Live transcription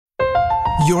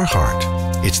Your heart.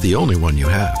 It's the only one you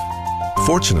have.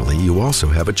 Fortunately, you also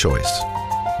have a choice.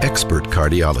 Expert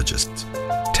cardiologists,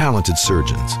 talented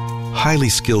surgeons, highly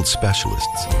skilled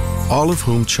specialists, all of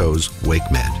whom chose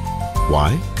WakeMed.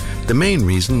 Why? The main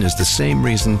reason is the same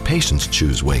reason patients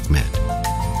choose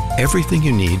WakeMed. Everything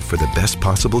you need for the best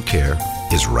possible care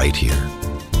is right here.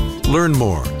 Learn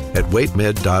more at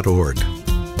wakemed.org.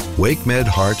 WakeMed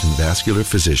Heart and Vascular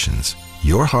Physicians.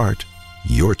 Your heart,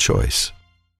 your choice.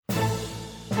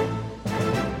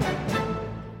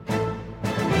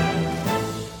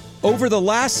 Over the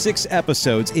last 6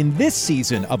 episodes in this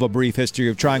season of A Brief History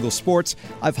of Triangle Sports,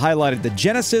 I've highlighted the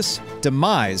genesis,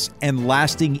 demise, and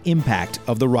lasting impact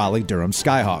of the Raleigh-Durham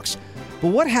Skyhawks. But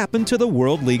what happened to the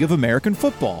World League of American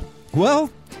Football?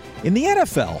 Well, in the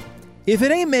NFL, if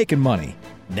it ain't making money,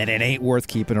 then it ain't worth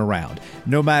keeping around,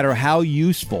 no matter how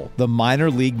useful the minor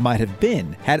league might have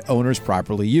been had owners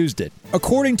properly used it.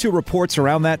 According to reports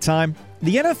around that time,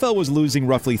 the NFL was losing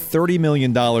roughly $30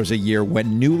 million a year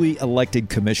when newly elected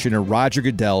Commissioner Roger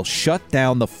Goodell shut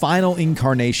down the final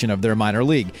incarnation of their minor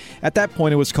league. At that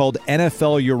point, it was called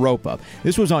NFL Europa.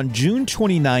 This was on June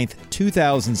 29th,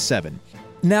 2007.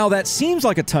 Now, that seems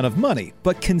like a ton of money,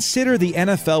 but consider the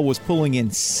NFL was pulling in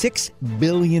 $6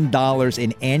 billion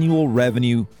in annual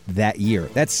revenue that year.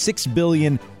 That's $6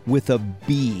 billion with a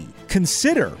B.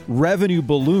 Consider revenue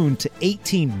ballooned to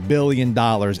 $18 billion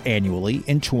annually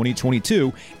in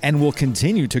 2022 and will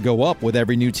continue to go up with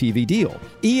every new TV deal.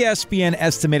 ESPN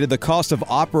estimated the cost of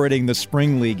operating the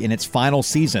Spring League in its final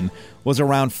season was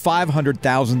around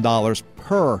 $500,000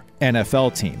 per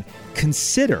NFL team.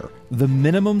 Consider the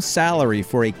minimum salary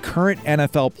for a current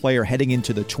NFL player heading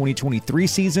into the 2023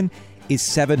 season is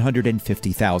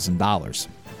 $750,000.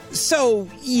 So,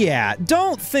 yeah,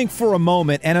 don't think for a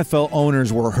moment NFL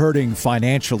owners were hurting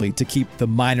financially to keep the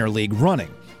minor league running.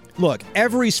 Look,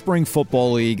 every spring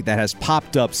football league that has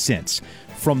popped up since,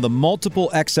 from the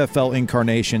multiple XFL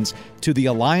incarnations to the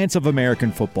Alliance of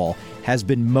American Football, has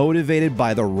been motivated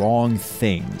by the wrong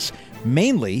things,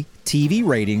 mainly TV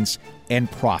ratings and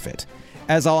profit.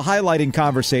 As I'll highlight in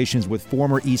conversations with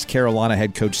former East Carolina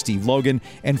head coach Steve Logan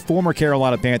and former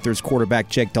Carolina Panthers quarterback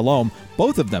Jake Delhomme,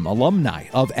 both of them alumni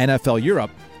of NFL Europe,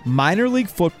 minor league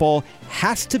football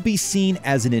has to be seen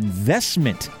as an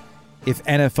investment if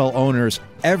NFL owners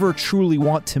ever truly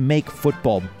want to make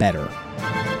football better.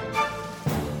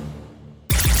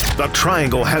 The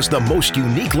Triangle has the most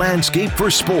unique landscape for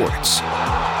sports.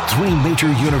 3 major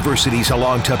universities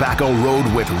along Tobacco Road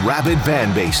with rabid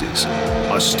fan bases,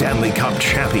 a Stanley Cup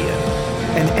champion,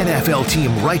 an NFL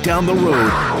team right down the road,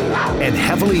 and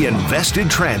heavily invested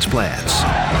transplants.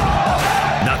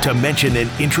 Not to mention an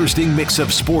interesting mix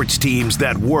of sports teams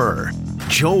that were.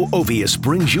 Joe Ovius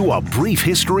brings you a brief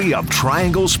history of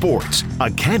Triangle sports, a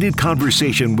candid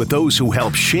conversation with those who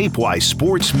help shape why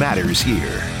sports matters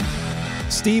here.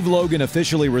 Steve Logan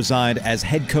officially resigned as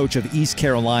head coach of East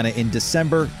Carolina in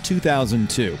December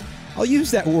 2002. I'll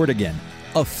use that word again,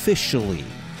 officially.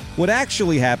 What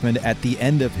actually happened at the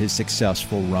end of his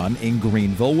successful run in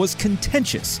Greenville was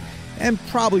contentious and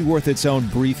probably worth its own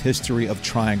brief history of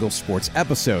Triangle sports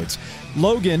episodes.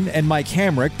 Logan and Mike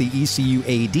Hamrick, the ECU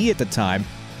AD at the time,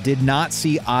 did not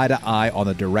see eye to eye on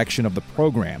the direction of the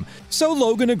program. So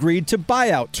Logan agreed to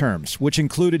buyout terms, which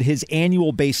included his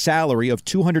annual base salary of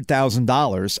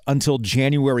 $200,000 until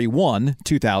January 1,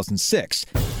 2006.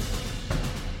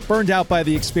 Burned out by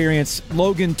the experience,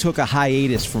 Logan took a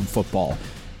hiatus from football.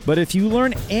 But if you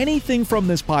learn anything from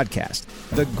this podcast,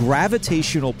 the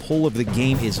gravitational pull of the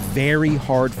game is very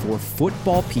hard for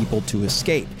football people to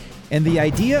escape. And the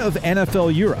idea of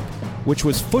NFL Europe, which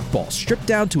was football stripped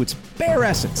down to its bare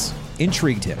essence,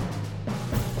 intrigued him.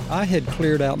 I had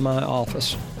cleared out my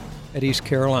office at East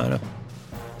Carolina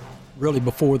really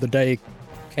before the day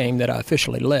came that I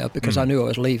officially left because I knew I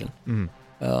was leaving.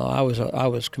 I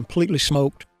was completely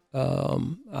smoked.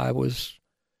 I was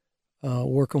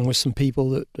working with some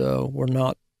people that were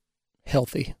not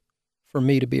healthy for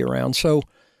me to be around. So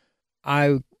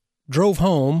I drove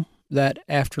home that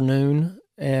afternoon,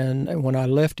 and when I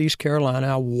left East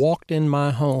Carolina, I walked in my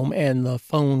home and the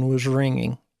phone was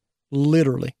ringing,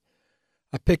 literally.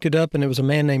 I picked it up and it was a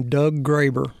man named Doug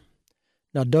Graber.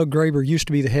 Now, Doug Graber used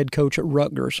to be the head coach at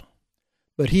Rutgers,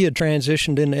 but he had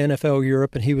transitioned into NFL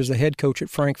Europe and he was the head coach at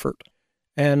Frankfurt.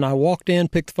 And I walked in,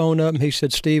 picked the phone up, and he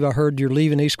said, "Steve, I heard you're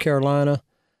leaving East Carolina.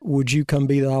 Would you come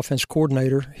be the offense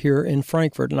coordinator here in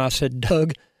Frankfurt?" And I said,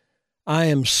 "Doug, I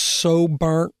am so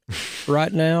burnt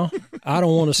right now. I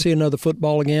don't want to see another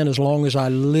football again as long as I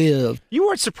live. You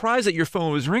weren't surprised that your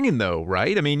phone was ringing, though,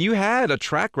 right? I mean, you had a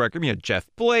track record. You had Jeff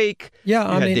Blake. Yeah,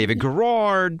 you had David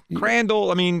Garrard,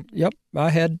 Crandall. I mean, yep, I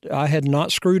had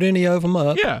not screwed any of them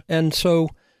up. Yeah, and so,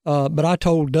 but I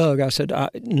told Doug, I said,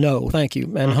 no, thank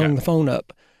you, and hung the phone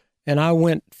up. And I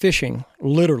went fishing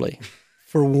literally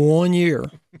for 1 year,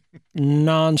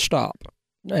 nonstop,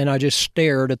 and I just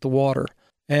stared at the water.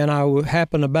 And I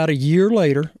happened about a year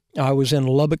later, I was in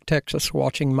Lubbock, Texas,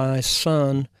 watching my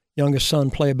youngest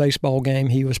son, play a baseball game.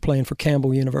 He was playing for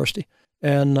Campbell University.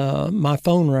 And my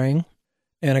phone rang,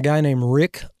 and a guy named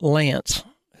Rick Lance,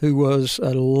 who was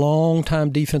a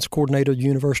longtime defense coordinator at the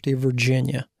University of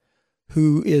Virginia,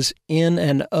 who is in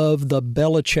and of the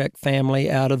Belichick family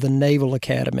out of the Naval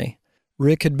Academy.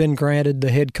 Rick had been granted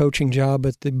the head coaching job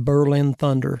at the Berlin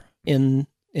Thunder in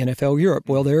NFL Europe.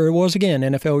 Well, there it was again,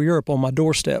 NFL Europe on my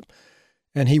doorstep.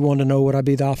 And he wanted to know would I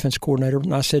be the offense coordinator.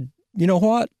 And I said, you know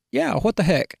what? Yeah, what the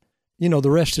heck? The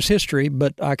rest is history,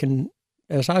 but I can,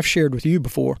 as I've shared with you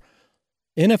before,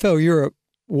 NFL Europe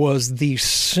was the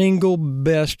single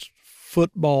best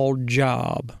football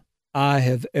job I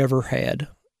have ever had.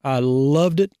 I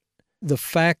loved it. The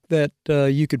fact that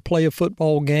you could play a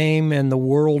football game and the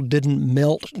world didn't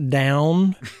melt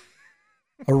down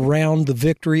around the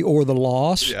victory or the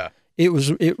loss. Yeah. It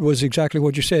was exactly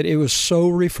what you said. It was so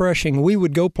refreshing. We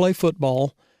would go play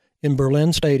football in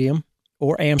Berlin Stadium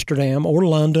or Amsterdam or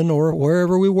London or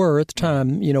wherever we were at the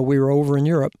time. We were over in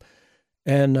Europe,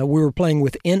 and we were playing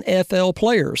with NFL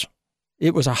players.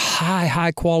 It was a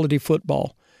high quality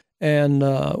football. And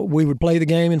we would play the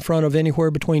game in front of anywhere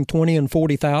between 20 and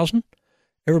 40,000.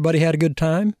 Everybody had a good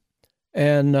time.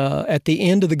 And at the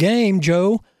end of the game,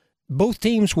 Joe, both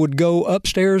teams would go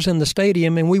upstairs in the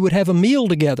stadium and we would have a meal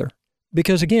together.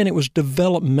 Because, again, it was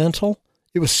developmental.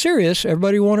 It was serious.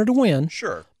 Everybody wanted to win.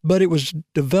 Sure. But it was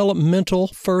developmental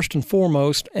first and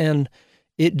foremost. And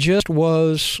it just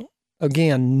was,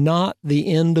 again, not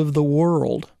the end of the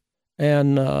world.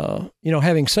 And,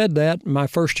 having said that, my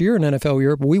first year in NFL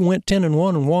Europe, we went 10-1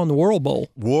 and won the World Bowl.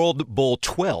 World Bowl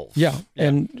 12. Yeah.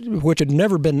 And which had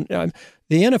never been the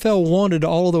NFL wanted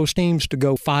all of those teams to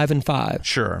go 5-5.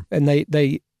 Sure. And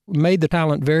they made the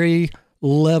talent very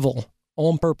level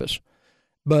on purpose.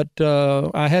 But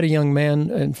I had a young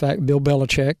man, in fact, Bill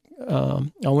Belichick.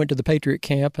 I went to the Patriot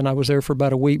camp, and I was there for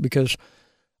about a week because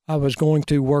I was going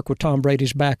to work with Tom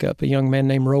Brady's backup, a young man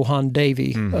named Rohan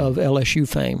Davey of LSU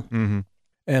fame. Mm-hmm.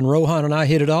 And Rohan and I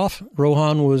hit it off.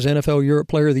 Rohan was NFL Europe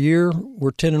Player of the Year. We're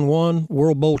 10-1,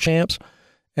 World Bowl champs.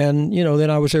 And,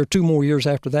 then I was there 2 more years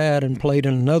after that and played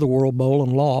in another World Bowl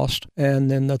and lost.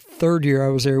 And then the third year I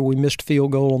was there, we missed a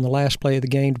field goal on the last play of the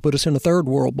game to put us in the third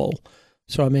World Bowl.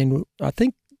 So, I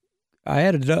think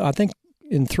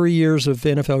in 3 years of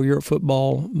NFL Europe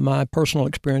football, my personal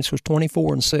experience was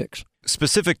 24-6.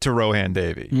 Specific to Rohan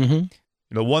Davey, mm-hmm.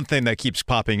 One thing that keeps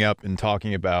popping up in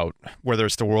talking about whether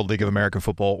it's the World League of American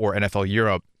Football or NFL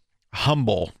Europe,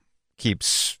 humble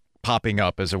keeps popping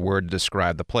up as a word to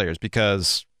describe the players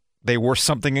because they were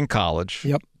something in college,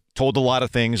 yep. Told a lot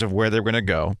of things of where they're going to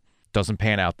go. Doesn't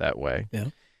pan out that way. Yeah.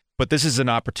 But this is an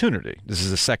opportunity. This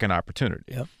is a second opportunity.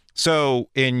 Yep. So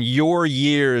in your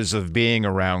years of being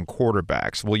around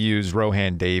quarterbacks, we'll use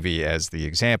Rohan Davey as the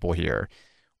example here.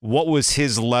 What was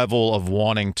his level of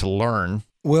wanting to learn?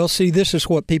 Well, see, this is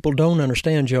what people don't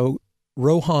understand, Joe.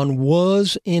 Rohan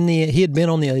he had been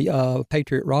on the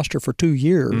Patriot roster for 2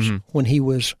 years when he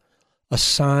was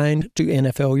assigned to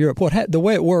NFL Europe. The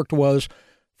way it worked was,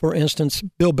 for instance,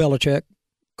 Bill Belichick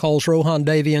calls Rohan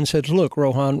Davey and says, look,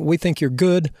 Rohan, we think you're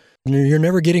good. You're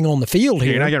never getting on the field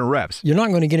here. You're not getting reps. You're not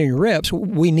going to get any reps.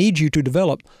 We need you to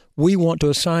develop. We want to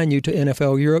assign you to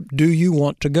NFL Europe. Do you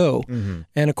want to go? Mm-hmm.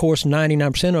 And, of course,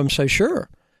 99% of them say sure.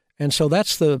 And so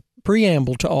that's the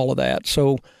preamble to all of that.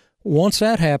 So once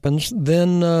that happens,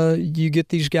 then you get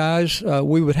these guys.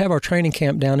 We would have our training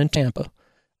camp down in Tampa.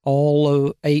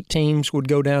 All 8 teams would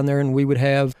go down there, and we would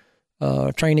have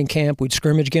training camp. We'd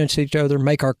scrimmage against each other,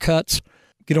 make our cuts,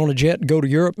 get on a jet, and go to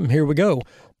Europe, and here we go.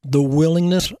 The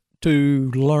willingness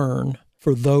to learn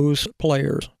for those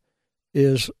players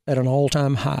is at an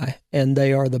all-time high, and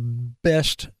they are the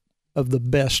best of the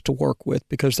best to work with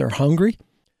because they're hungry.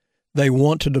 They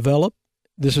want to develop.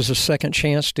 This is a second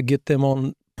chance to get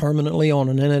them permanently on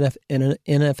an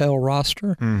NFL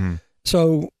roster. Mm-hmm.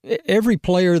 So every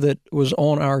player that was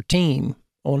on our team,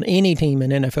 on any team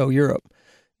in NFL Europe,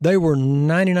 they were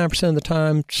 99% of the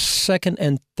time second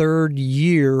and third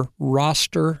year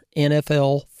roster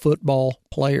NFL football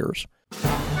players.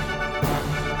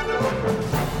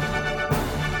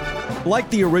 Like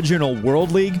the original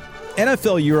World League,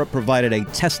 NFL Europe provided a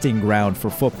testing ground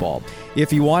for football.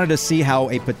 If you wanted to see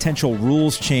how a potential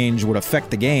rules change would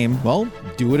affect the game, well,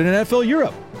 do it in NFL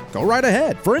Europe. Go right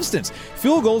ahead. For instance,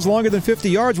 field goals longer than 50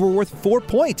 yards were worth 4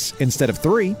 points instead of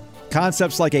 3.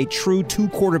 Concepts like a true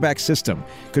two-quarterback system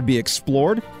could be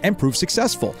explored and prove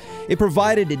successful. It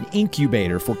provided an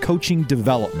incubator for coaching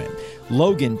development.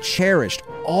 Logan cherished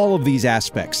all of these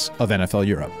aspects of NFL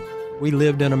Europe. We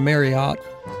lived in a Marriott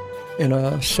in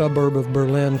a suburb of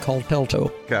Berlin called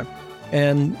Teltow. Okay.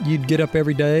 And you'd get up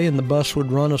every day, and the bus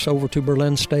would run us over to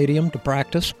Berlin Stadium to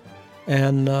practice.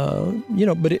 And,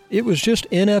 but it was just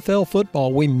NFL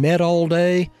football. We met all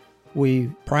day. We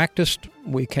practiced.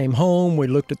 We came home. We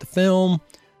looked at the film.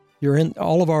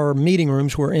 All of our meeting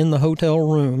rooms were in the hotel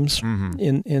rooms,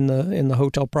 in the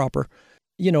hotel proper.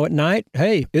 At night,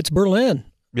 hey, it's Berlin.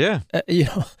 Yeah.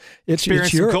 It's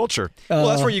experience some culture. Well,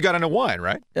 that's where you got into wine,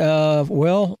 right?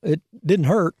 Well, it didn't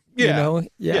hurt. Yeah.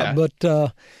 Yeah. But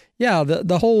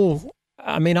the whole.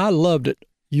 I mean, I loved it.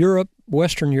 Europe,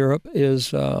 Western Europe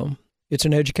is. It's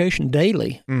an education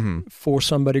daily for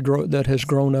somebody that has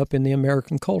grown up in the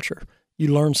American culture.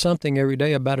 You learn something every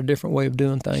day about a different way of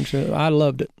doing things. I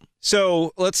loved it.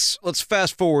 So let's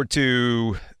fast forward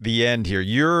to the end here.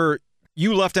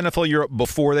 You left NFL Europe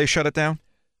before they shut it down?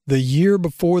 The year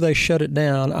before they shut it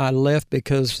down, I left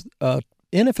because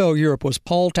NFL Europe was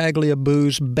Paul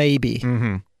Tagliabue's baby.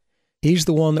 He's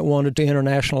the one that wanted to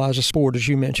internationalize the sport, as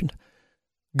you mentioned.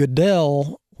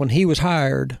 Goodell, when he was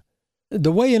hired,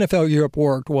 the way NFL Europe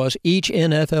worked was each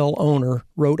NFL owner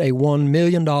wrote a $1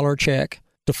 million check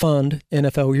to fund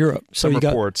NFL Europe. So some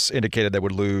reports indicated they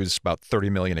would lose about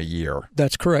 $30 million a year.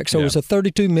 That's correct. So it was a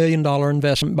 $32 million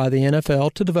investment by the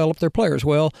NFL to develop their players.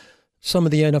 Well, some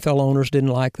of the NFL owners didn't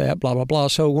like that, blah, blah, blah.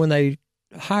 So when they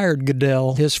hired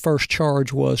Goodell, his first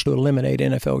charge was to eliminate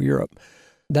NFL Europe.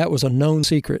 That was a known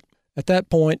secret. At that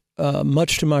point,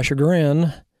 much to my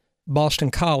chagrin,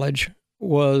 Boston College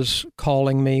was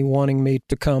calling me, wanting me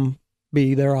to come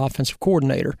be their offensive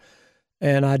coordinator.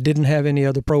 And I didn't have any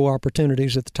other pro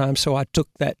opportunities at the time, so I took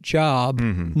that job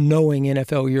knowing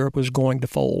NFL Europe was going to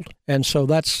fold. And so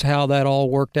that's how that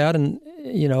all worked out. And,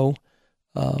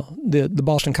 the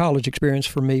Boston College experience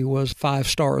for me was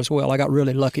 5-star as well. I got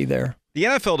really lucky there. The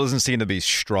NFL doesn't seem to be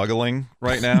struggling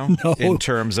right now in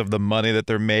terms of the money that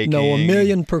they're making. No, $1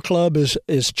 million per club is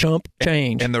chump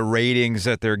change. And the ratings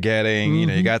that they're getting.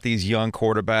 You got these young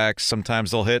quarterbacks.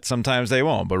 Sometimes they'll hit, sometimes they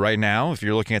won't. But right now, if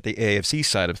you're looking at the AFC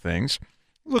side of things,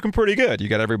 looking pretty good. You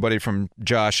got everybody from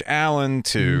Josh Allen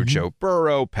to Joe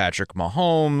Burrow, Patrick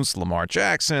Mahomes, Lamar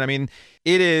Jackson. I mean,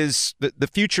 it is the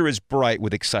future is bright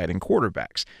with exciting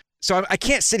quarterbacks. So I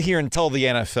can't sit here and tell the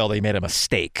NFL they made a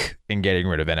mistake in getting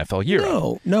rid of NFL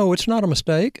Europe. No, it's not a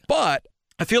mistake. But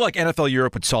I feel like NFL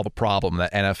Europe would solve a problem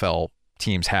that NFL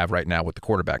teams have right now with the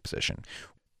quarterback position.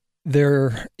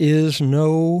 There is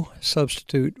no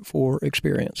substitute for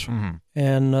experience.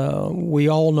 And we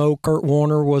all know Kurt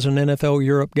Warner was an NFL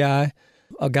Europe guy,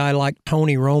 a guy like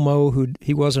Tony Romo,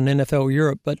 he was an NFL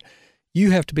Europe. But you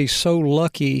have to be so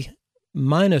lucky,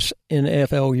 minus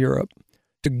NFL Europe,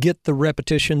 to get the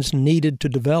repetitions needed to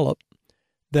develop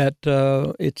that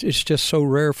it's just so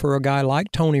rare for a guy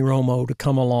like Tony Romo to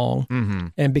come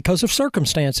along. And because of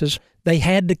circumstances, they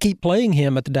had to keep playing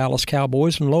him at the Dallas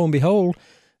Cowboys. And lo and behold,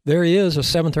 there he is, a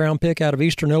 7th-round pick out of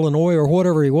Eastern Illinois or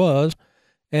whatever he was,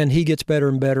 and he gets better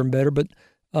and better and better. But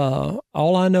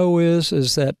all I know is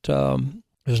that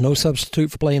there's no substitute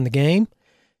for playing the game.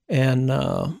 And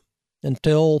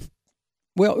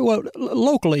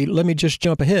locally, let me just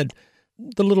jump ahead.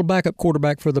 The little backup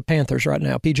quarterback for the Panthers right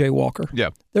now, P.J. Walker. Yeah.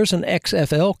 There's an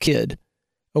XFL kid,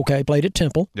 played at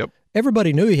Temple. Yep.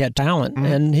 Everybody knew he had talent,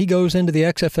 and he goes into the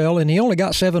XFL, and he only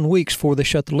got 7 weeks before they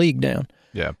shut the league down.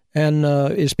 Yeah. And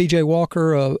is P.J.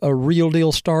 Walker a real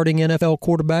deal starting NFL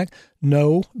quarterback?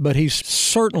 No, but he's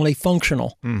certainly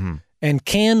functional and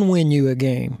can win you a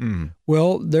game.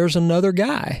 Well, there's another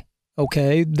guy,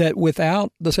 that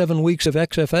without the 7 weeks of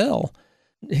XFL,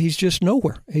 he's just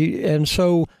nowhere. And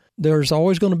so there's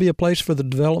always going to be a place for the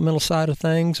developmental side of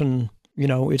things, and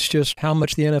it's just how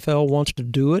much the NFL wants to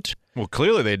do it. Well,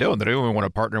 clearly they don't. They don't even want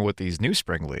to partner with these new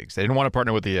spring leagues. They didn't want to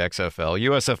partner with the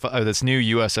XFL. This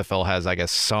new USFL has, I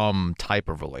guess, some type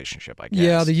of relationship, I guess.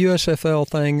 Yeah, the USFL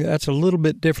thing, that's a little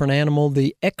bit different animal.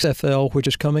 The XFL, which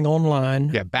is coming online.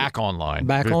 Yeah, back online.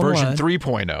 Version online.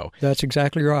 3.0. That's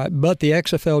exactly right. But the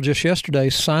XFL just yesterday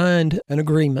signed an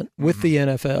agreement with the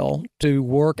NFL to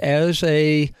work as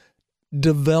a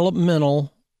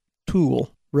developmental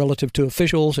tool relative to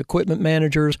officials, equipment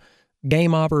managers,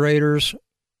 game operators,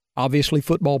 obviously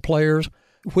football players,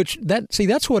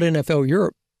 that's what NFL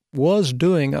Europe was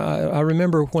doing, I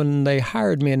remember when they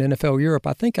hired me in NFL Europe,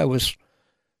 I think I was,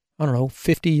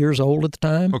 50 years old at the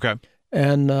time. Okay.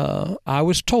 And I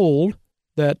was told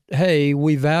that, hey,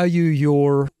 we value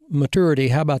your maturity.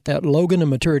 How about that? Logan and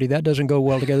maturity, that doesn't go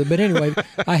well together. But anyway,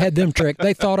 I had them tricked.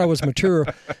 They thought I was mature.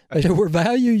 They said, we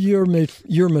value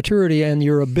your maturity and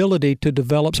your ability to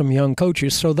develop some young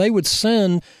coaches. So they would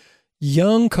send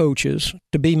young coaches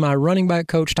to be my running back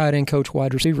coach, tight end coach,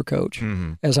 wide receiver coach,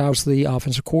 as I was the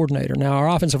offensive coordinator. Now, our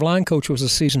offensive line coach was a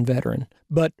seasoned veteran,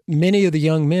 but many of the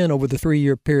young men over the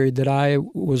 3-year period that I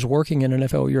was working in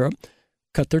NFL Europe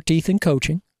cut their teeth in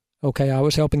coaching. Okay, I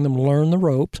was helping them learn the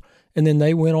ropes, and then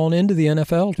they went on into the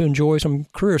NFL to enjoy some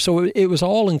career. So it was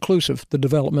all inclusive, the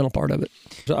developmental part of it.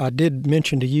 So I did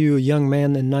mention to you a young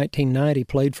man in 1990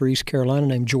 played for East Carolina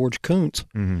named George Kuntz.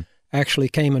 Actually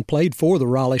came and played for the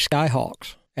Raleigh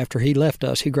Skyhawks after he left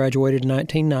us. He graduated in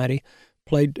 1990,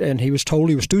 played, and he was told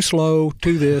he was too slow,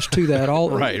 too this, too that. All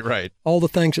right. All the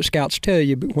things that scouts tell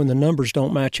you when the numbers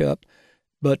don't match up.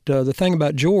 But the thing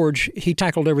about George, he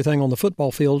tackled everything on the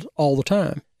football field all the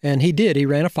time. And he did. He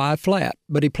ran a 5 flat,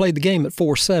 but he played the game at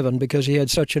 4.7 because he had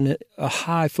such a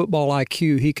high football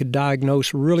IQ. He could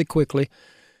diagnose really quickly.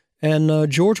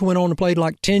 And George went on to play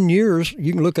like 10 years.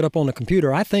 You can look it up on the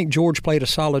computer. I think George played a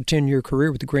solid 10-year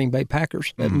career with the Green Bay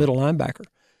Packers at middle linebacker.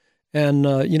 And,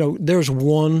 there's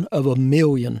one of a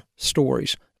million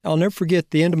stories. I'll never forget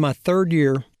the end of my 3rd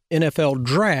year, NFL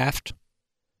draft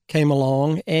came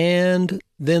along, and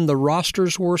then the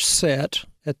rosters were set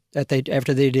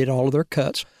after they did all of their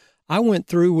cuts. I went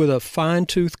through with a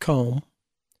fine-tooth comb,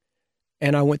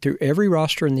 and I went through every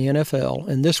roster in the NFL,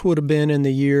 and this would have been in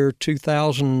the year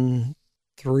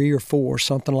 2003 or 4,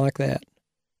 something like that.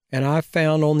 And I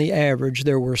found on the average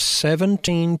there were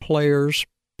 17 players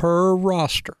per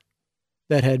roster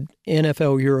that had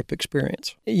NFL Europe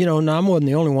experience. And I wasn't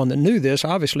the only one that knew this,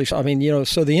 obviously. So the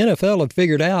NFL had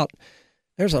figured out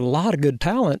there's a lot of good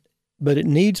talent, but it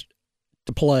needs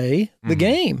to play the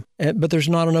game, but there's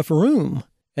not enough room.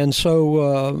 And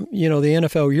so, the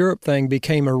NFL Europe thing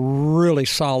became a really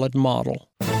solid model.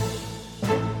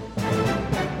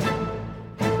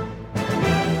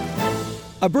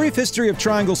 A brief history of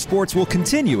Triangle Sports will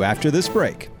continue after this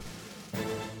break.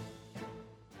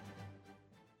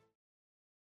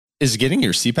 Is getting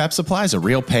your CPAP supplies a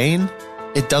real pain?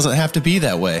 It doesn't have to be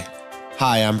that way.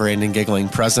 Hi, I'm Brandon Giggling,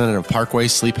 president of Parkway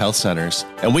Sleep Health Centers,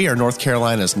 and we are North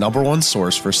Carolina's #1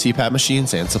 source for CPAP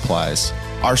machines and supplies.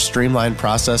 Our streamlined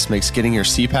process makes getting your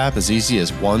CPAP as easy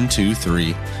as 1, 2,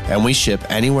 3, and we ship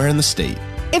anywhere in the state.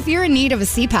 If you're in need of a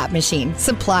CPAP machine,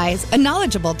 supplies, a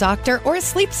knowledgeable doctor, or a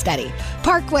sleep study,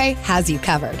 Parkway has you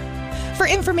covered. For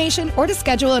information or to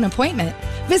schedule an appointment,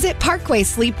 visit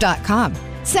parkwaysleep.com.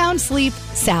 Sound sleep,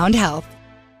 sound health.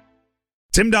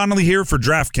 Tim Donnelly here for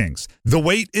DraftKings. The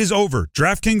wait is over.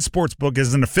 DraftKings Sportsbook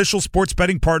is an official sports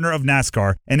betting partner of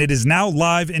NASCAR, and it is now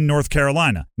live in North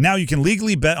Carolina. Now you can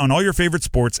legally bet on all your favorite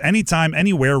sports anytime,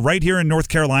 anywhere, right here in North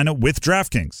Carolina with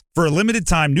DraftKings. For a limited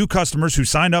time, new customers who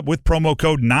sign up with promo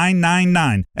code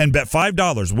 999 and bet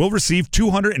 $5 will receive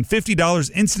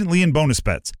 $250 instantly in bonus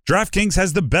bets. DraftKings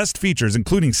has the best features,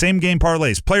 including same-game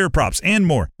parlays, player props, and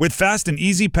more, with fast and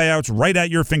easy payouts right at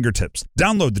your fingertips.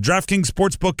 Download the DraftKings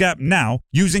Sportsbook app now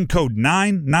using code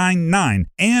 999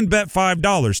 and bet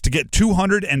 $5 to get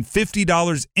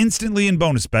 $250 instantly in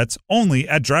bonus bets only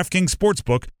at DraftKings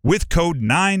Sportsbook with code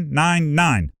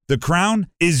 999. The crown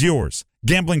is yours.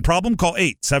 Gambling problem? Call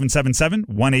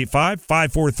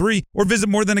 877-185-543 or visit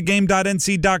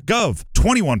morethanagame.nc.gov.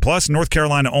 21 plus, North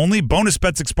Carolina only. Bonus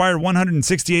bets expire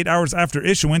 168 hours after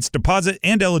issuance. Deposit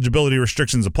and eligibility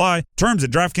restrictions apply. Terms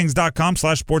at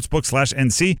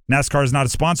DraftKings.com/sportsbook/NC. NASCAR is not a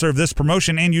sponsor of this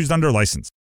promotion and used under license.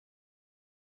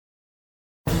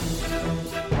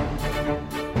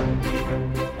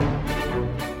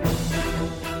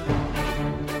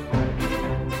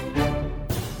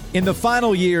 In the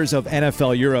final years of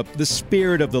NFL Europe, the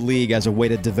spirit of the league as a way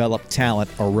to develop talent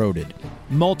eroded.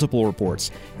 Multiple reports,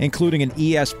 including an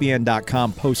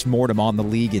ESPN.com postmortem on the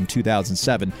league in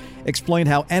 2007, explained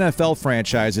how NFL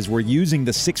franchises were using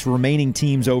the 6 remaining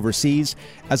teams overseas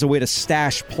as a way to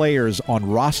stash players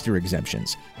on roster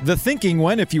exemptions. The thinking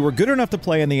went, if you were good enough to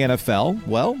play in the NFL,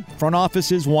 well, front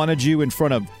offices wanted you in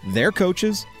front of their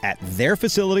coaches, at their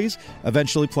facilities,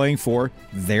 eventually playing for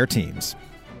their teams.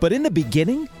 But in the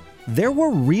beginning, there were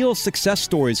real success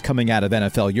stories coming out of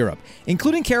NFL Europe,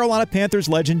 including Carolina Panthers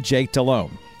legend Jake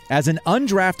Delhomme. As an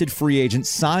undrafted free agent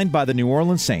signed by the New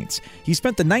Orleans Saints, he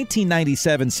spent the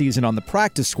 1997 season on the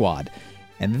practice squad,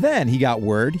 and then he got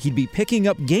word he'd be picking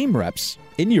up game reps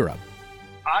in Europe.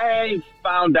 I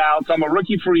found out, so I'm a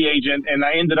rookie free agent, and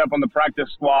I ended up on the practice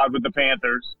squad with the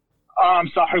Panthers.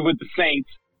 with the Saints.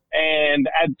 And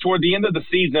toward the end of the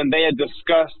season, they had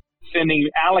discussed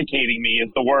allocating me is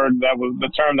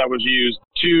the term that was used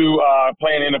to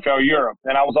play in NFL Europe.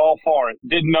 And I was all for it.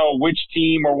 Didn't know which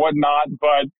team or whatnot,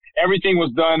 but everything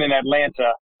was done in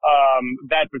Atlanta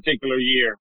that particular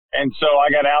year. And so I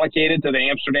got allocated to the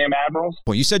Amsterdam Admirals.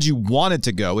 Well, you said you wanted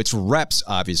to go. It's reps,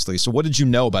 obviously. So what did you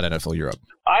know about NFL Europe?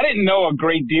 I didn't know a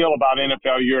great deal about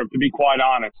NFL Europe, to be quite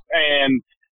honest. And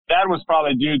that was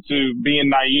probably due to being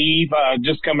naive,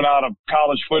 just coming out of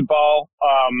college football,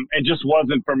 and just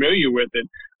wasn't familiar with it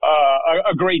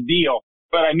a great deal.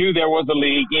 But I knew there was a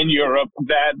league in Europe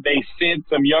that they sent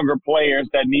some younger players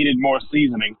that needed more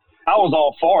seasoning. I was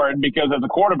all for it because as a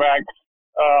quarterback,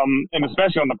 and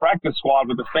especially on the practice squad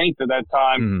with the Saints at that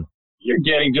time, you're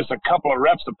getting just a couple of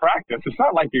reps of practice. It's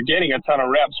not like you're getting a ton of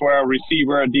reps where a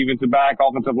receiver, a defensive back,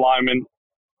 offensive lineman,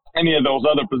 any of those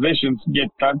other positions get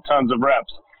tons of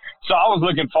reps. So I was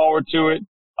looking forward to it,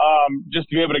 just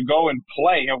to be able to go and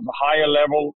play. It was a higher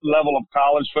level of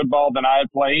college football than I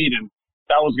had played, and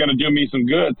that was going to do me some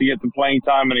good to get some playing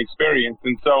time and experience.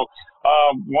 And so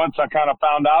once I kind of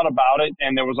found out about it,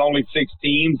 and there was only 6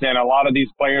 teams, and a lot of these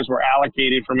players were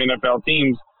allocated from NFL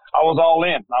teams, I was all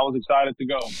in. I was excited to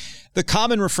go. The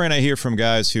common refrain I hear from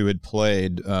guys who had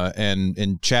played, and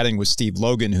in chatting with Steve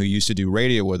Logan, who used to do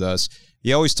radio with us,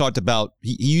 he always talked about,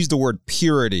 he used the word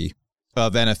purity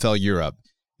of NFL Europe.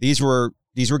 These were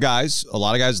guys, a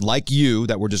lot of guys like you,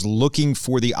 that were just looking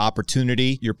for the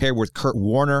opportunity. You're paired with Kurt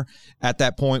Warner at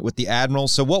that point with the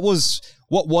Admirals. So what was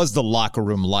the locker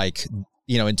room like,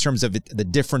 in terms of the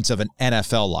difference of an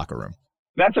NFL locker room?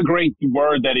 That's a great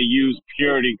word that he used,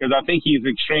 purity, because I think he's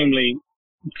extremely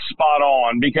spot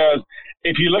on. Because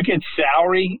if you look at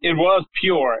salary, it was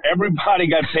pure. Everybody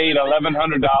got paid $1,100,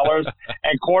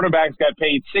 and quarterbacks got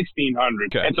paid $1,600.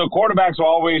 Okay. And so quarterbacks were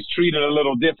always treated a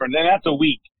little different. And that's a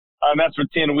week. That's for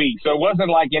 10 weeks. So it wasn't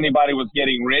like anybody was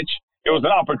getting rich. It was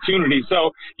an opportunity. So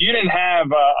you didn't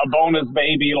have a bonus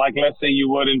baby like, let's say, you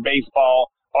would in baseball,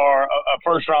 or a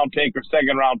first-round pick or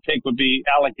second-round pick would be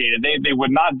allocated. They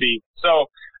would not be. So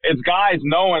it's guys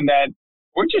knowing that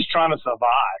we're just trying to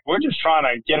survive. We're just trying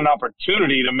to get an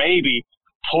opportunity to maybe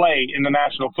play in the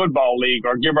National Football League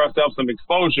or give ourselves some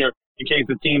exposure in case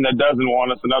the team that doesn't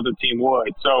want us, another team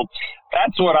would. So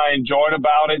that's what I enjoyed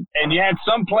about it. And you had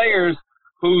some players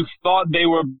who thought they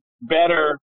were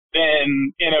better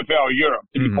than NFL Europe,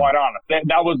 to be quite honest.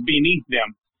 That was beneath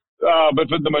them. But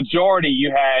for the majority,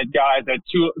 you had guys that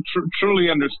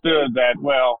truly understood that,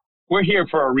 well, we're here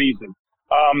for a reason.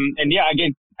 And yeah, I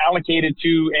get allocated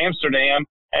to Amsterdam,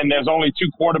 and there's only 2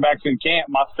 quarterbacks in camp,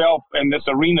 myself and this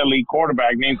Arena League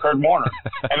quarterback named Kurt Warner.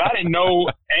 And I didn't know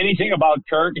anything about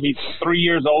Kurt. He's 3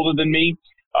 years older than me,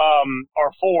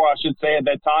 or 4, I should say, at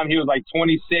that time. He was like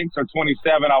 26 or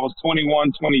 27. I was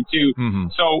 21, 22.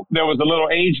 So there was a little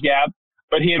age gap,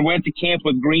 but he had went to camp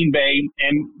with Green Bay,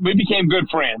 and we became good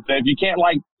friends. If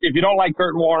you don't like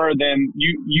Kurt Warner, then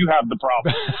you have the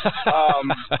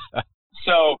problem.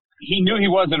 So he knew he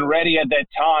wasn't ready at that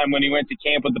time when he went to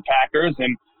camp with the Packers,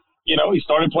 and he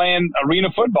started playing arena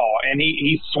football, and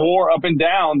he swore up and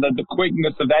down that the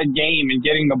quickness of that game and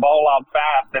getting the ball out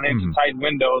fast and into tight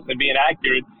windows and being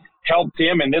accurate helped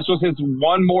him. And this was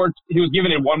he was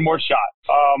giving it one more shot.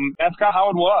 That's kind of how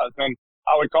it was. And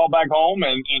I would call back home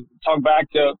and talk back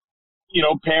to,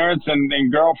 parents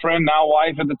and girlfriend, now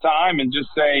wife at the time, and just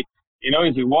say,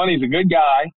 he's a good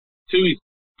guy. 2, he's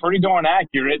pretty darn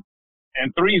accurate.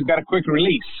 And 3, he's got a quick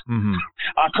release.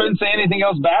 I couldn't say anything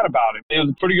else bad about him. He was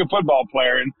a pretty good football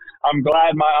player, and I'm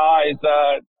glad my eyes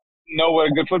know what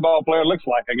a good football player looks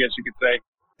like, I guess you could say.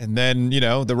 And then,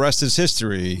 the rest is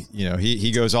history.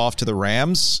 He goes off to the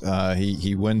Rams.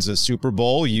 He wins a Super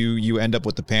Bowl. You end up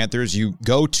with the Panthers. You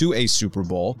go to a Super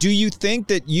Bowl. Do you think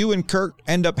that you and Kurt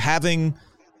end up having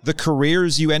the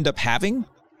careers you end up having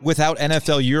without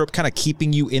NFL Europe kind of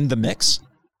keeping you in the mix?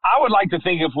 I would like to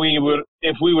think if we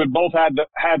would both had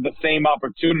the same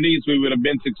opportunities, we would have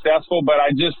been successful. But I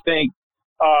just think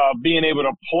being able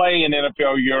to play in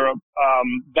NFL Europe,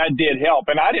 that did help.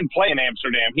 And I didn't play in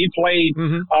Amsterdam. He played,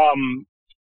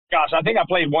 I think I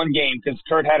played 1 game because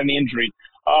Kurt had an injury.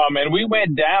 And we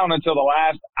went down until the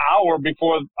last hour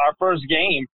before our first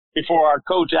game, before our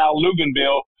coach, Al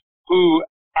Luganville, who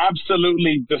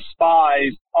absolutely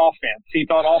despised offense. He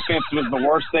thought offense was the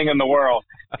worst thing in the world.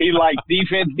 He liked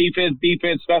defense,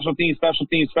 special teams,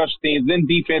 then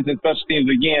defense and special teams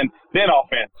again, then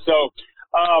offense. So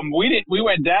we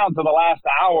went down to the last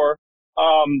hour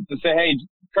to say, hey,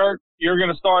 Kurt, you're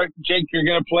going to start. Jake, you're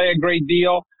going to play a great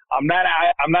deal. I'm not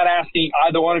asking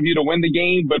either one of you to win the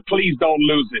game, but please don't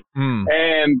lose it.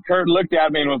 And Kurt looked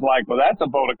at me and was like, well, that's a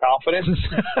vote of confidence.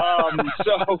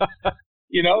 So,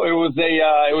 you know, it was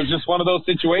just one of those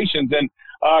situations. And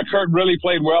Kurt really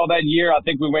played well that year. I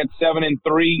think we went 7-3.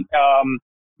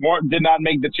 Did not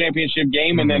make the championship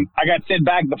game. And then I got sent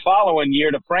back the following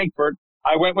year to Frankfurt.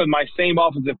 I went with my same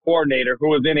offensive coordinator who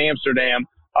was in Amsterdam.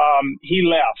 He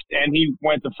left and he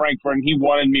went to Frankfurt and he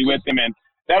wanted me with him. And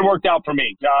that worked out for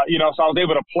me, you know, so I was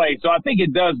able to play. So I think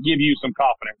it does give you some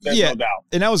confidence. There's no doubt.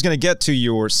 And I was going to get to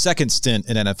your second stint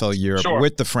in NFL Europe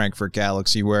with the Frankfurt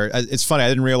Galaxy, where it's funny, I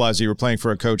didn't realize you were playing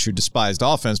for a coach who despised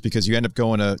offense, because you end up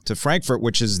going to Frankfurt,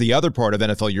 which is the other part of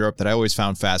NFL Europe that I always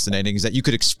found fascinating, is that you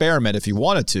could experiment if you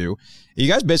wanted to.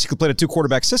 You guys basically played a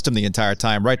 2-quarterback system the entire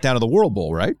time, right down to the World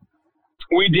Bowl, right?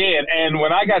 We did. And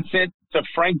when I got sent to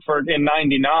Frankfurt in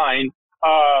 99,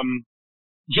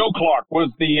 Joe Clark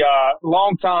was the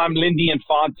longtime Lindy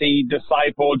Infante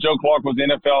disciple. Joe Clark was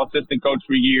NFL assistant coach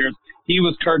for years. He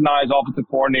was Kurt and I's offensive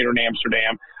coordinator in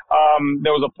Amsterdam.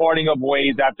 There was a parting of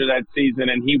ways after that season,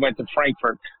 and he went to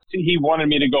Frankfurt. He wanted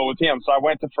me to go with him, so I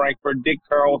went to Frankfurt. Dick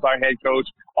Curl was our head coach,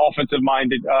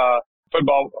 offensive-minded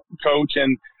football coach,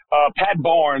 and Pat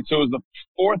Barnes, who was the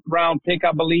fourth-round pick,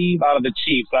 I believe, out of the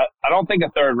Chiefs. I don't think a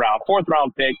third-round,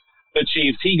 fourth-round pick, the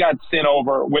Chiefs. He got sent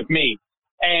over with me.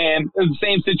 And it was the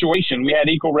same situation. We had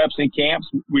equal reps in camps.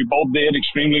 We both did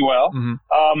extremely well.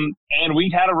 And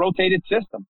we had a rotated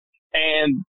system.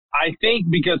 And I think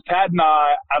because Pat and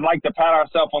I'd like to pat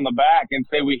ourselves on the back and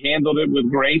say we handled it with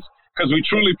grace, because we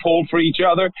truly pulled for each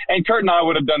other. And Kurt and I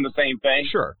would have done the same thing.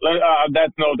 Sure.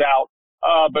 That's no doubt.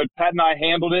 But Pat and I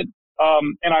handled it.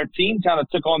 And our team kind of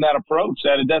took on that approach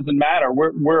that it doesn't matter.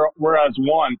 We're as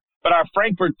one. But our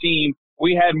Frankfurt team,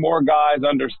 we had more guys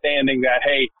understanding that,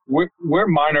 hey, we're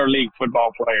minor league football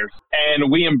players,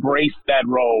 and we embraced that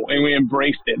role, and we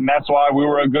embraced it. And that's why we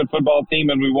were a good football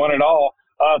team, and we won it all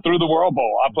through the World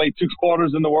Bowl. I played 2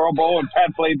 quarters in the World Bowl, and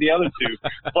Pat played the other 2.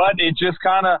 But it just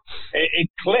kind of it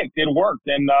clicked. It worked.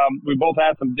 And we both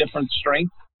had some different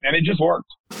strengths, and it just worked.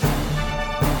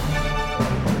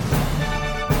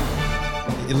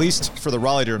 At least for the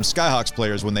Raleigh-Durham Skyhawks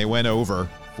players, when they went over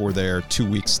for their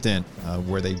 2-week stint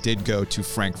where they did go to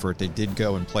Frankfurt, they did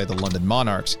go and play the London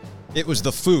Monarchs. It was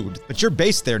the food. But you're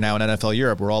based there now in NFL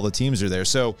Europe, where all the teams are there.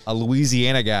 So a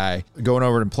Louisiana guy going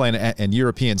over and playing in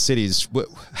European cities,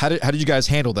 how did you guys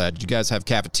handle that? Did you guys have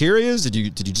cafeterias? Did you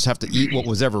just have to eat what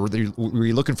was ever? Were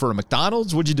you looking for a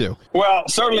McDonald's? What'd you do? Well,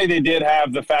 certainly they did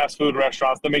have the fast food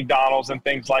restaurants, the McDonald's and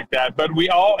things like that. But we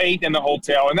all ate in the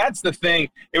hotel. And that's the thing.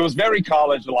 It was very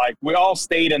college-like. We all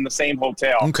stayed in the same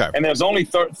hotel. Okay. And there's only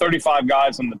 35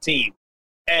 guys on the team.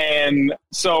 And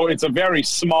so it's a very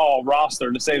small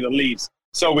roster, to say the least.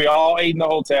 So we all ate in the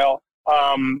hotel.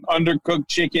 Undercooked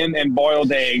chicken and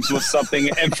boiled eggs was something,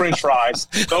 and French fries.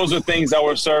 Those are things that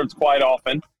were served quite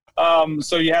often.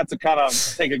 So you had to kind of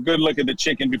take a good look at the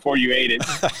chicken before you ate it.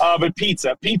 But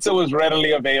pizza was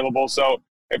readily available. So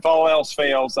if all else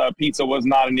fails, pizza was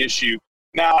not an issue.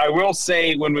 Now, I will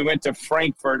say when we went to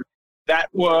Frankfurt,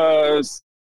 it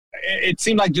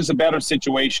seemed like just a better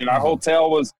situation. Our hotel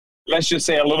was, let's just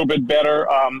say, a little bit better.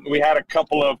 We had a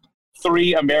couple of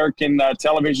 3 American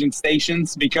television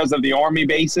stations because of the Army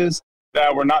bases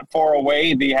that were not far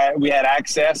away. We had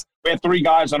access. We had 3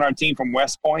 guys on our team from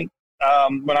West Point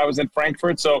when I was in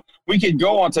Frankfurt. So we could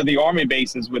go onto the Army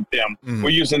bases with them. We're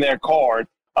using their card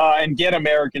and get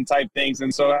American type things.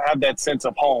 And so have that sense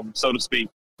of home, so to speak.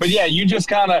 But yeah, you just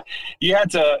kind of, you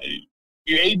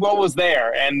ate what was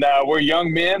there, and we're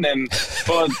young men and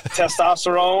full of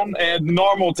testosterone, and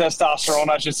normal testosterone,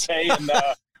 I should say. And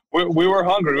we were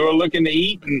hungry. We were looking to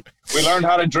eat, and we learned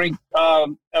how to drink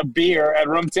a beer at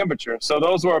room temperature. So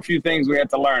those were a few things we had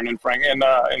to learn in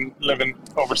living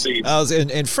overseas.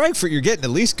 In Frankfurt, you're getting at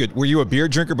least good. Were you a beer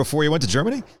drinker before you went to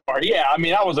Germany? Yeah, I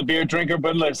mean, I was a beer drinker,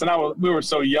 but listen, we were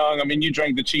so young. I mean, you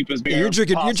drank the cheapest beer. You're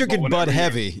drinking Bud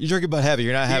Heavy. You're drinking Bud Heavy.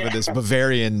 You're not having this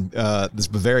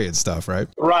Bavarian stuff, right?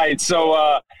 Right.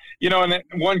 So, and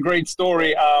one great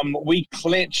story, we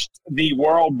clinched the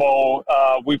World Bowl.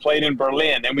 We played in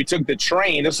Berlin, and we took the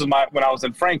train. This was when I was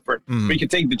in Frankfurt. We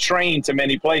could take the train to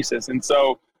many places. And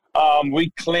so we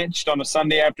clinched on a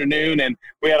Sunday afternoon, and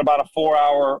we had about a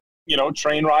 4-hour,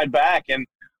 train ride back. And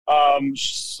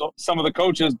so some of the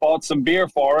coaches bought some beer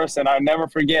for us, and I'll never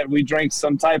forget, we drank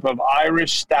some type of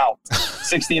Irish stout,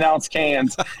 16-ounce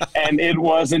cans, and it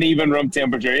wasn't even room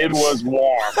temperature. It was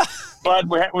warm. But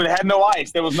we had no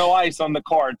ice. There was no ice on the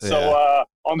cart, so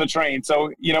on the train.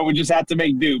 So, we just had to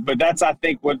make do. But that's, I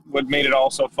think, what made it all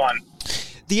so fun.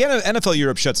 The NFL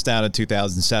Europe shuts down in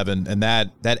 2007, and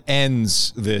that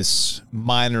ends this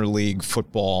minor league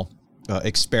football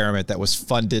experiment that was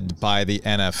funded by the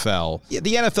NFL.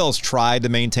 The NFL's tried to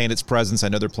maintain its presence. I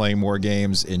know they're playing more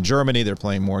games in Germany. They're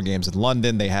playing more games in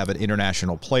London. They have an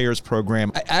international players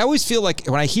program. I always feel like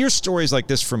when I hear stories like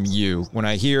this from you, when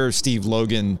I hear Steve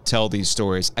Logan tell these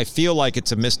stories, I feel like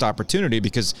it's a missed opportunity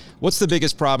because what's the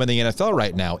biggest problem in the NFL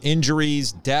right now?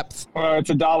 Injuries, depth? It's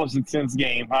a dollars and cents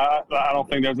game. I don't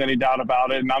think there's any doubt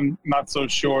about it, and I'm not so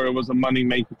sure it was a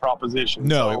money-making proposition.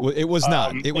 No, it was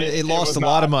not. It lost a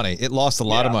lot of money. It lost a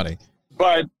lot of money.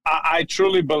 But I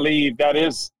truly believe that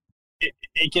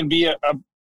it can be a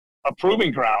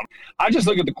proving ground. I just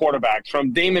look at the quarterbacks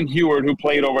from Damon Heward, who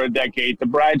played over a decade, to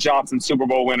Brad Johnson, Super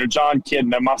Bowl winner, John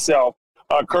Kidna, myself,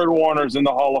 Kurt Warner's in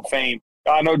the Hall of Fame.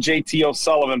 I know J.T.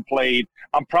 O'Sullivan played.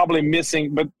 I'm probably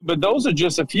missing, but those are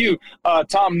just a few.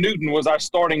 Tom Newton was our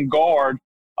starting guard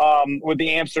with the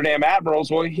Amsterdam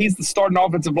Admirals. Well, he's the starting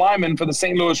offensive lineman for the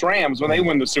St. Louis Rams when they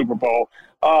win the Super Bowl.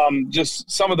 Just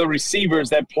some of the receivers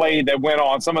that played that went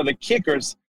on, some of the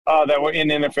kickers that were in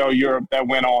NFL Europe that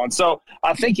went on. So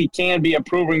I think it can be a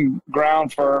proving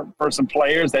ground for some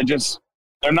players that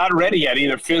they're not ready yet,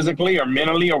 either physically or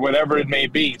mentally or whatever it may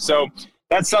be. So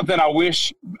that's something I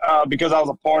wish, because I was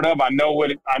a part of, I know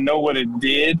what it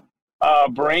did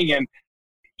bring. And,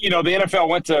 the NFL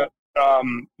went to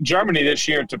Germany this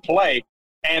year to play.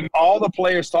 And all the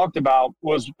players talked about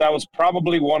that was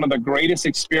probably one of the greatest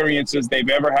experiences they've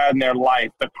ever had in their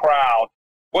life, the crowd.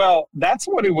 Well, that's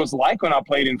what it was like when I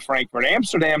played in Frankfurt.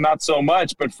 Amsterdam, not so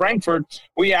much, but Frankfurt,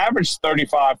 we averaged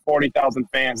 35,000, 40,000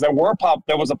 fans. There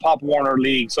was a Pop Warner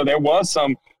league, so there was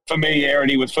some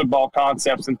familiarity with football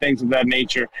concepts and things of that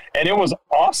nature, and it was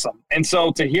awesome. And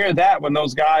so to hear that when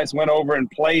those guys went over and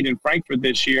played in Frankfurt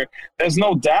this year, there's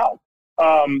no doubt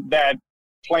that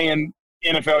playing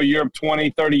NFL Europe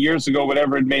 20, 30 years ago,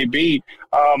 whatever it may be,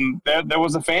 there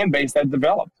was a fan base that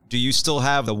developed. Do you still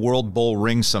have the World Bowl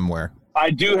ring somewhere? I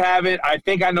do have it. I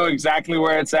think I know exactly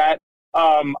where it's at.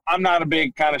 I'm not a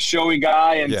big kind of showy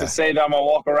guy, and to say that I'm going to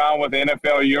walk around with the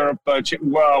NFL Europe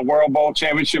World Bowl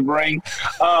championship ring.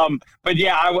 But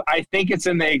yeah, I think it's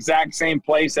in the exact same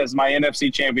place as my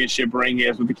NFC championship ring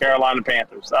is with the Carolina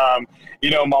Panthers.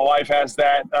 My wife has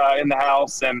that in the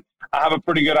house, and I have a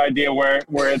pretty good idea where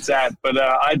it's at. But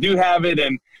I do have it,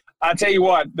 and I tell you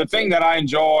what, the thing that I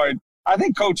enjoyed, I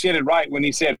think Coach hit it right when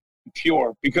he said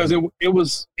pure, because it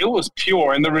was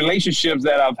pure. And the relationships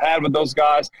that I've had with those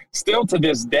guys, still to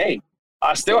this day,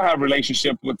 I still have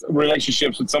relationships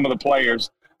with some of the players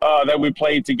that we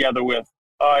played together with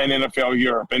in NFL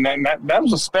Europe. And that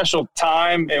was a special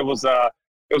time. It was a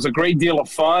great deal of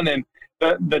fun, and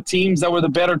the teams that were the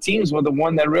better teams were the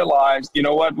one that realized, you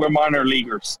know what, we're minor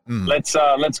leaguers. Let's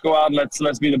go out and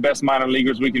let's be the best minor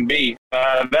leaguers we can be.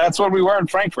 That's what we were in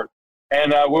Frankfurt,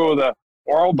 and we were the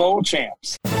World Bowl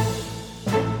champs.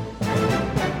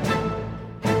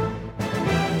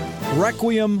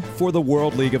 Requiem for the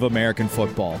World League of American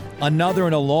Football. Another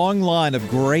in a long line of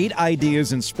great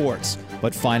ideas in sports,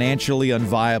 but financially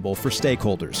unviable for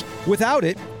stakeholders. Without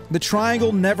it, the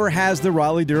Triangle never has the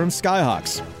Raleigh-Durham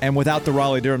Skyhawks. And without the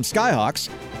Raleigh-Durham Skyhawks,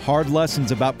 hard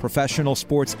lessons about professional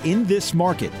sports in this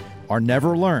market are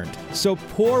never learned. So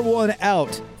pour one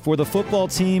out for the football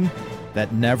team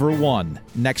that never won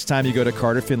next time you go to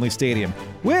Carter Finley Stadium,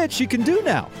 which you can do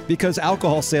now because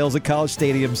alcohol sales at college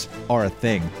stadiums are a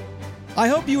thing. I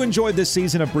hope you enjoyed this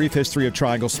season of Brief History of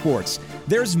Triangle Sports.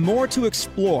 There's more to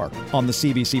explore on the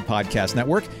CBC Podcast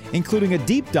Network, including a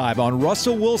deep dive on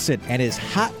Russell Wilson and his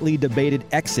hotly debated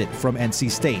exit from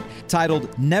NC State.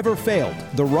 Titled Never Failed,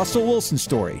 The Russell Wilson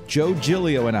Story, Joe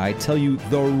Giglio and I tell you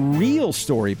the real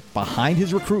story behind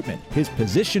his recruitment, his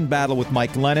position battle with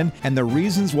Mike Lennon, and the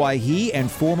reasons why he and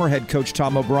former head coach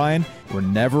Tom O'Brien were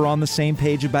never on the same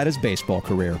page about his baseball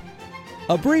career.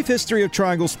 A Brief History of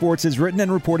Triangle Sports is written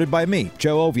and reported by me,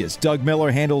 Joe Ovias. Doug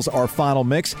Miller handles our final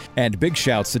mix, and big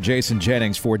shouts to Jason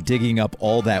Jennings for digging up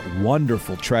all that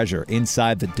wonderful treasure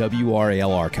inside the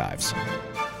WRAL archives.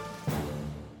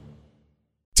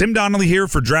 Tim Donnelly here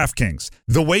for DraftKings.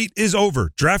 The wait is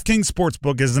over. DraftKings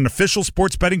Sportsbook is an official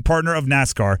sports betting partner of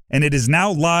NASCAR, and it is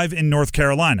now live in North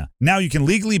Carolina. Now you can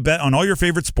legally bet on all your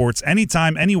favorite sports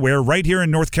anytime, anywhere, right here in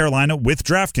North Carolina with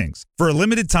DraftKings. For a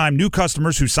limited time, new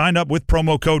customers who sign up with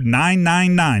promo code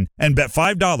 999 and bet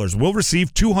 $5 will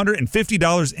receive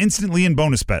 $250 instantly in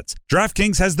bonus bets.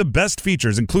 DraftKings has the best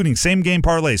features, including same-game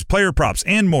parlays, player props,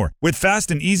 and more, with fast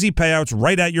and easy payouts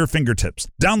right at your fingertips.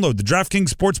 Download the DraftKings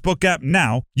Sportsbook app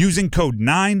now using code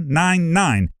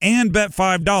 999 and bet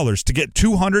 $5 to get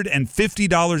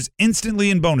 $250 instantly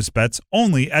in bonus bets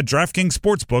only at DraftKings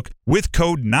Sportsbook with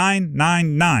code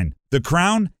 999. The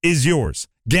crown is yours.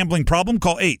 Gambling problem?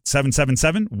 Call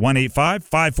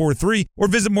 877-185-543 or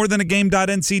visit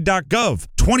morethanagame.nc.gov.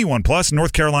 21 plus,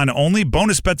 North Carolina only.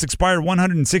 Bonus bets expire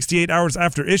 168 hours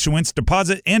after issuance.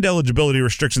 Deposit and eligibility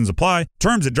restrictions apply.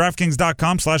 Terms at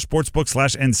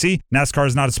DraftKings.com/sportsbook/NC. NASCAR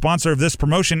is not a sponsor of this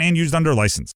promotion and used under license.